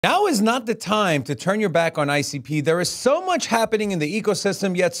Now is not the time to turn your back on ICP. There is so much happening in the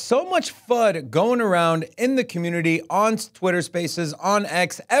ecosystem, yet so much FUD going around in the community, on Twitter Spaces, on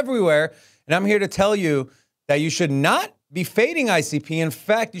X, everywhere. And I'm here to tell you that you should not be fading ICP. In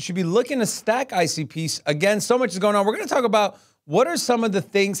fact, you should be looking to stack ICPs. Again, so much is going on. We're going to talk about what are some of the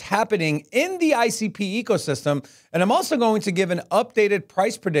things happening in the ICP ecosystem. And I'm also going to give an updated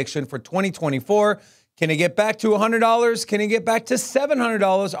price prediction for 2024. Can it get back to $100? Can it get back to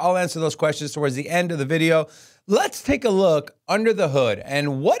 $700? I'll answer those questions towards the end of the video. Let's take a look under the hood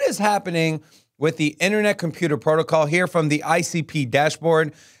and what is happening with the Internet Computer Protocol here from the ICP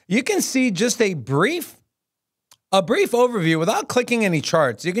dashboard. You can see just a brief overview without clicking any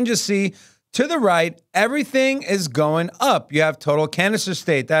charts. You can just see to the right, everything is going up. You have total canister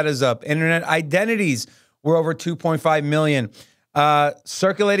state, that is up. Internet identities, we're over 2.5 million.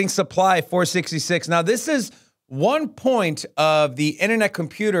 Circulating supply, 466. Now, this is one point of the internet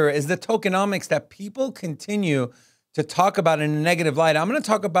computer is the tokenomics that people continue to talk about in a negative light. I'm going to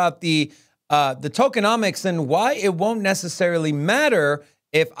talk about the tokenomics and why it won't necessarily matter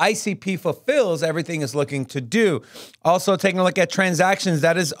if ICP fulfills everything it's looking to do. Also, taking a look at transactions,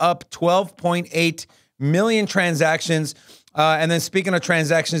 that is up 12.8 million transactions. And then speaking of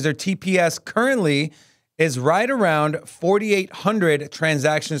transactions, their TPS currently is right around 4,800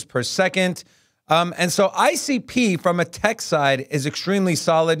 transactions per second. And so ICP from a tech side is extremely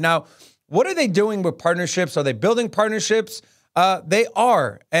solid. Now, what are they doing with partnerships? Are they building partnerships? They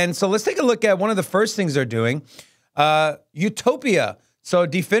are. And so let's take a look at one of the first things they're doing. Utopia. So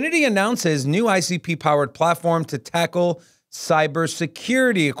Dfinity announces new ICP-powered platform to tackle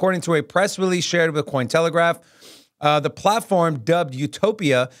cybersecurity. According to a press release shared with Cointelegraph, the platform, dubbed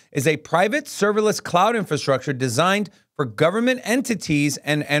Utopia, is a private serverless cloud infrastructure designed for government entities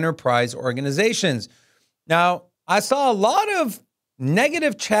and enterprise organizations. Now, I saw a lot of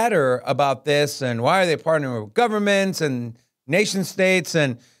negative chatter about this and why are they partnering with governments and nation states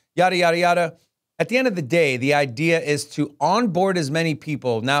and yada, yada, yada. At the end of the day, the idea is to onboard as many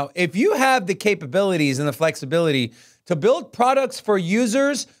people. Now, if you have the capabilities and the flexibility to build products for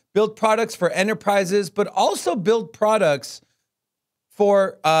users, build products for enterprises, but also build products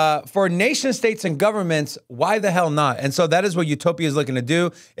for nation states and governments, why the hell not? And so that is what Utopia is looking to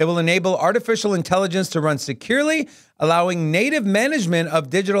do. It will enable artificial intelligence to run securely, allowing native management of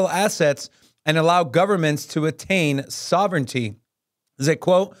digital assets and allow governments to attain sovereignty. This is a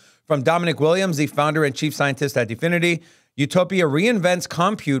quote from Dominic Williams, the founder and chief scientist at Dfinity. Utopia reinvents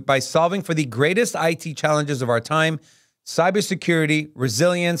compute by solving for the greatest IT challenges of our time: cybersecurity,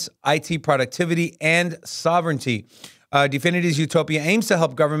 resilience, IT productivity, and sovereignty. Dfinity's Utopia aims to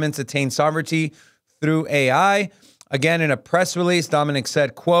help governments attain sovereignty through AI. Again, in a press release, Dominic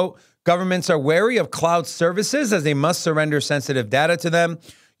said, quote, "Governments are wary of cloud services as they must surrender sensitive data to them.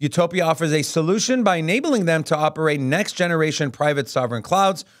 Utopia offers a solution by enabling them to operate next-generation private sovereign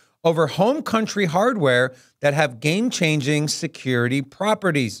clouds over home country hardware that have game-changing security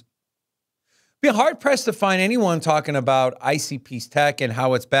properties." Be hard-pressed to find anyone talking about ICP's tech and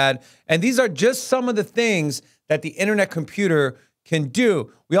how it's bad. And these are just some of the things that the internet computer can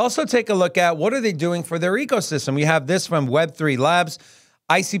do. We also take a look at what are they doing for their ecosystem. We have this from Web3 Labs.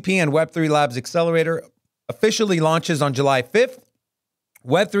 ICP and Web3 Labs Accelerator officially launches on July 5th.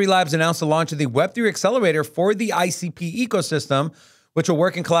 Web3 Labs announced the launch of the Web3 Accelerator for the ICP ecosystem, which will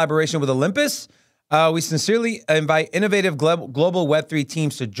work in collaboration with Olympus. We sincerely invite innovative global Web3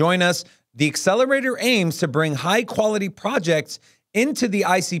 teams to join us. The accelerator aims to bring high-quality projects into the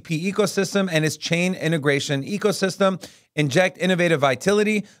ICP ecosystem and its chain integration ecosystem, inject innovative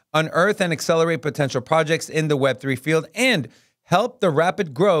vitality, unearth and accelerate potential projects in the Web3 field, and help the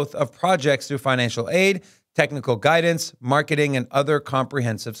rapid growth of projects through financial aid, technical guidance, marketing, and other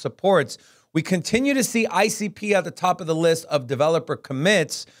comprehensive supports. We continue to see ICP at the top of the list of developer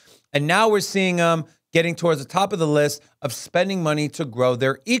commits, and now we're seeing them getting towards the top of the list of spending money to grow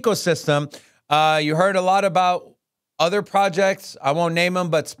their ecosystem. You heard a lot about other projects. I won't name them,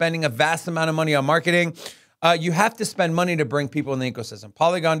 but spending a vast amount of money on marketing. You have to spend money to bring people in the ecosystem.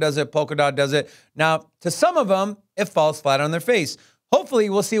 Polygon does it. Polkadot does it. Now, to some of them, it falls flat on their face. Hopefully,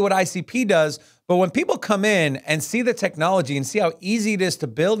 we'll see what ICP does. But when people come in and see the technology and see how easy it is to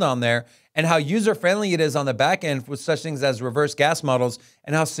build on there and how user-friendly it is on the back end with such things as reverse gas models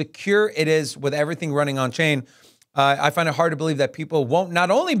and how secure it is with everything running on chain, I find it hard to believe that people won't not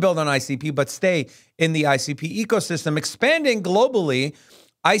only build on ICP, but stay in the ICP ecosystem. Expanding globally,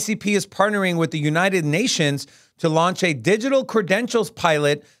 ICP is partnering with the United Nations to launch a digital credentials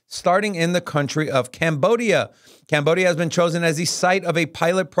pilot starting in the country of Cambodia. Cambodia has been chosen as the site of a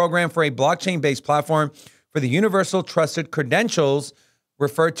pilot program for a blockchain-based platform for the universal trusted credentials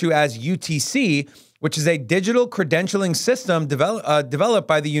referred to as UTC, which is a digital credentialing system developed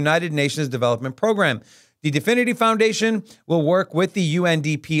by the United Nations Development Program. The DFINITY Foundation will work with the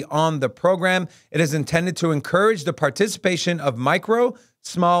UNDP on the program. It is intended to encourage the participation of micro,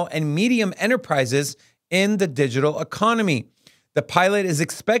 small, and medium enterprises in the digital economy. The pilot is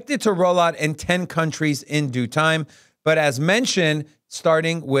expected to roll out in 10 countries in due time, but as mentioned,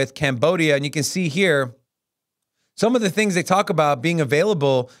 starting with Cambodia. And you can see here some of the things they talk about being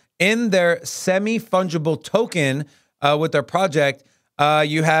available in their semi-fungible token with their project.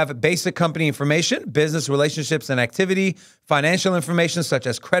 You have basic company information, business relationships and activity, financial information such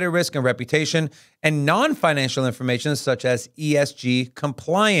as credit risk and reputation, and non-financial information such as ESG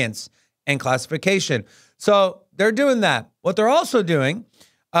compliance and classification. So they're doing that. What they're also doing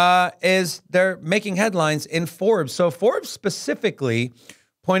is they're making headlines in Forbes. So Forbes specifically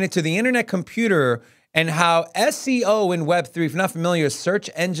pointed to the internet computer and how SEO in Web3, if you're not familiar, search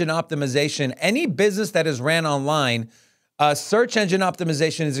engine optimization, any business that is ran online, search engine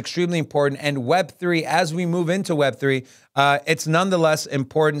optimization is extremely important. And Web3, as we move into Web3, it's nonetheless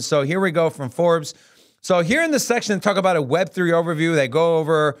important. So here we go from Forbes. So here in this section, they talk about a Web3 overview. They go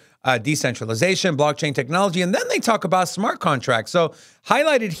over decentralization, blockchain technology, and then they talk about smart contracts. So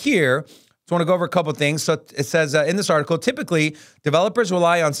highlighted here, I want to go over a couple of things. So it says in this article, typically, developers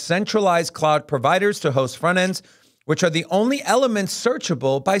rely on centralized cloud providers to host front ends, which are the only elements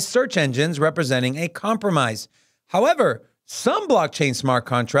searchable by search engines, representing a compromise. However, some blockchain smart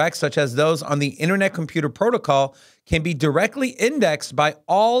contracts, such as those on the Internet Computer Protocol, can be directly indexed by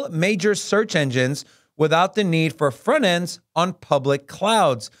all major search engines without the need for front ends on public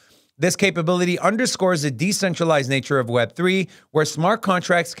clouds. This capability underscores the decentralized nature of Web3, where smart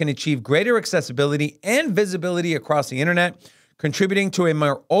contracts can achieve greater accessibility and visibility across the internet, contributing to a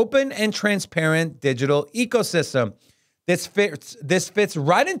more open and transparent digital ecosystem. This fits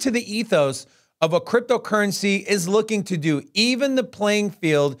right into the ethos of what cryptocurrency is looking to do, even the playing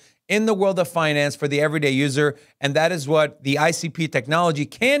field in the world of finance for the everyday user, and that is what the ICP technology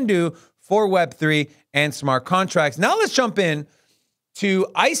can do for Web3 and smart contracts. Now let's jump in to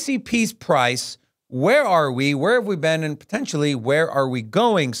ICP's price. Where are we? Where have we been? And potentially, where are we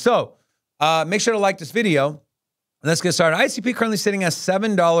going? So make sure to like this video. Let's get started. ICP currently sitting at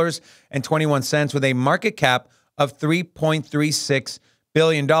 $7.21 with a market cap of $3.36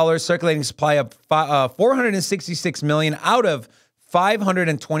 billion, circulating supply of 466 million out of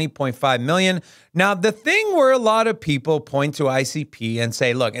 520.5 million. Now, the thing where a lot of people point to ICP and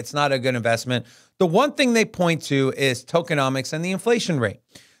say, look, it's not a good investment, the one thing they point to is tokenomics and the inflation rate.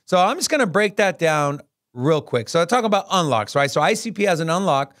 So I'm just going to break that down real quick. So I talk about unlocks, right? So ICP has an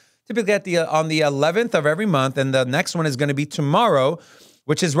unlock typically on the 11th of every month, and the next one is going to be tomorrow,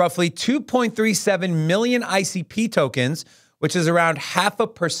 which is roughly 2.37 million ICP tokens, which is around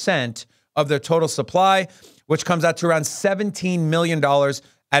 0.5% of their total supply, which comes out to around $17 million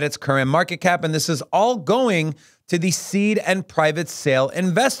at its current market cap. And this is all going to the seed and private sale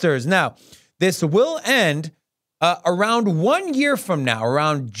investors. Now, this will end around 1 year from now,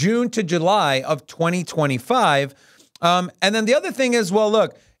 around June to July of 2025. And then the other thing is, well,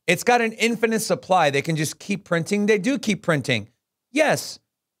 look, it's got an infinite supply. They can just keep printing. They do keep printing. Yes,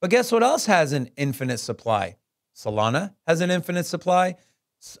 but guess what else has an infinite supply? Solana has an infinite supply.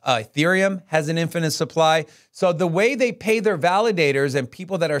 Ethereum has an infinite supply. So the way they pay their validators and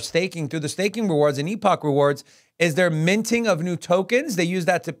people that are staking through the staking rewards and epoch rewards is their minting of new tokens. They use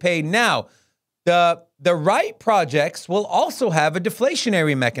that to pay. Now, the right projects will also have a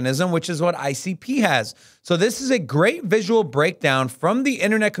deflationary mechanism, which is what ICP has. So this is a great visual breakdown from the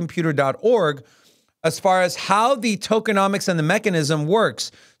internetcomputer.org as far as how the tokenomics and the mechanism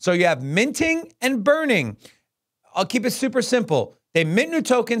works. So you have minting and burning. I'll keep it super simple. They mint new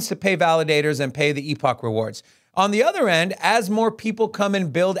tokens to pay validators and pay the epoch rewards. On the other end, as more people come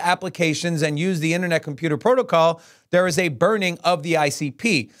and build applications and use the Internet Computer Protocol, there is a burning of the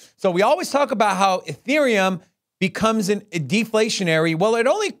ICP. So we always talk about how Ethereum becomes deflationary. Well, it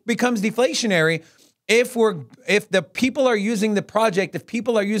only becomes deflationary if the people are using the project, if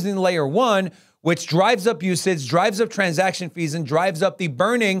people are using layer one, which drives up usage, drives up transaction fees, and drives up the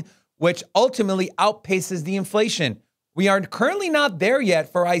burning, which ultimately outpaces the inflation. We are currently not there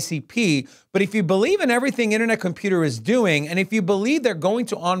yet for ICP, but if you believe in everything Internet Computer is doing, and if you believe they're going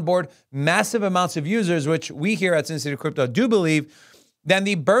to onboard massive amounts of users, which we here at Sin City Crypto do believe, then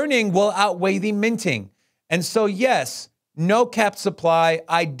the burning will outweigh the minting. And so yes, no cap supply.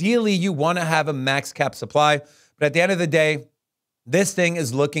 Ideally, you want to have a max cap supply, but at the end of the day, this thing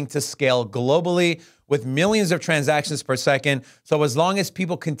is looking to scale globally with millions of transactions per second. So as long as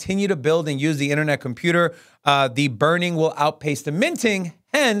people continue to build and use the internet computer, the burning will outpace the minting,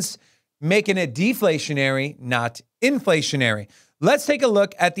 hence making it deflationary, not inflationary. Let's take a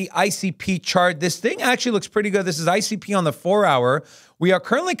look at the ICP chart. This thing actually looks pretty good. This is ICP on the 4-hour. We are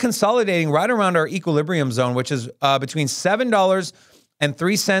currently consolidating right around our equilibrium zone, which is between $7.03 and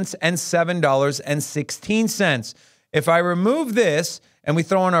 $7.16. If I remove this and we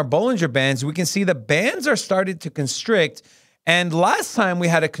throw in our Bollinger Bands, we can see the bands are starting to constrict. And last time we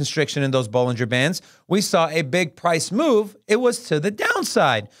had a constriction in those Bollinger Bands, we saw a big price move. It was to the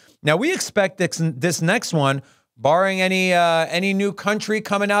downside. Now we expect this next one, barring any new country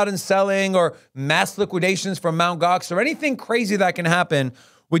coming out and selling or mass liquidations from Mt. Gox or anything crazy that can happen,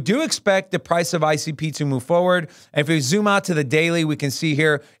 we do expect the price of ICP to move forward. And if we zoom out to the daily, we can see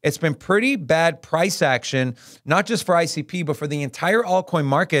here, it's been pretty bad price action, not just for ICP, but for the entire altcoin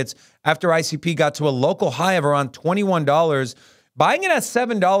markets after ICP got to a local high of around $21. Buying it at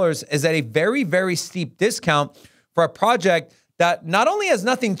 $7 is at a very, very steep discount for a project that not only has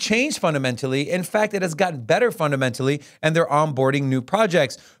nothing changed fundamentally, in fact, it has gotten better fundamentally, and they're onboarding new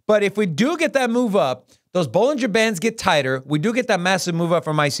projects. But if we do get that move up, those Bollinger Bands get tighter, we do get that massive move up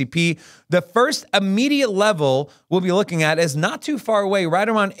from ICP, the first immediate level we'll be looking at is not too far away, right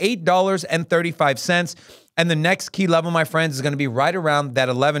around $8.35. And the next key level, my friends, is going to be right around that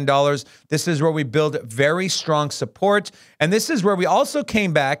 $11. This is where we build very strong support. And this is where we also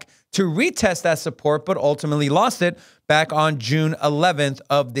came back to retest that support, but ultimately lost it back on June 11th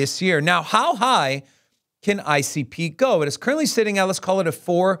of this year. Now, how high can ICP go? It is currently sitting at, let's call it a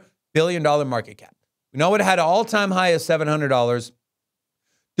 $4 billion market cap. We know it had an all-time high of $700.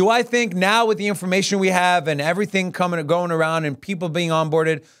 Do I think now with the information we have and everything coming and going around and people being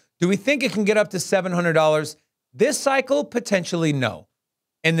onboarded, do we think it can get up to $700? This cycle, potentially no.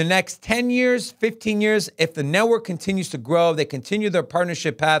 In the next 10 years, 15 years, if the network continues to grow, they continue their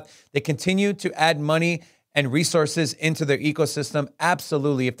partnership path, they continue to add money and resources into their ecosystem,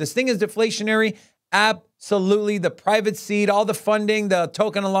 absolutely. If this thing is deflationary, absolutely. The private seed, all the funding, the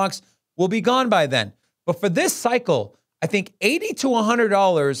token unlocks will be gone by then. But for this cycle, I think $80 to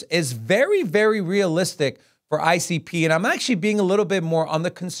 $100 is very, very realistic for ICP. And I'm actually being a little bit more on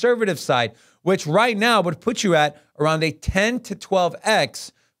the conservative side, which right now would put you at around a 10 to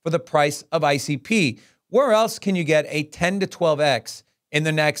 12x for the price of ICP. Where else can you get a 10 to 12x in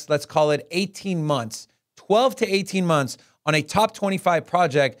the next, let's call it 18 months, 12 to 18 months on a top 25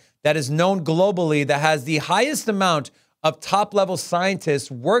 project that is known globally, that has the highest amount of top-level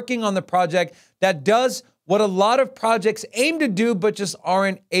scientists working on the project, that does what a lot of projects aim to do but just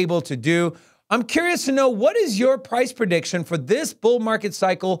aren't able to do. I'm curious to know, what is your price prediction for this bull market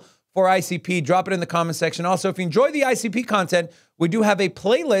cycle for ICP? Drop it in the comment section. Also, if you enjoy the ICP content, we do have a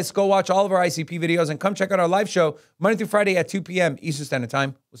playlist. Go watch all of our ICP videos and come check out our live show Monday through Friday at 2 p.m. Eastern Standard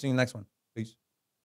Time. We'll see you in the next one.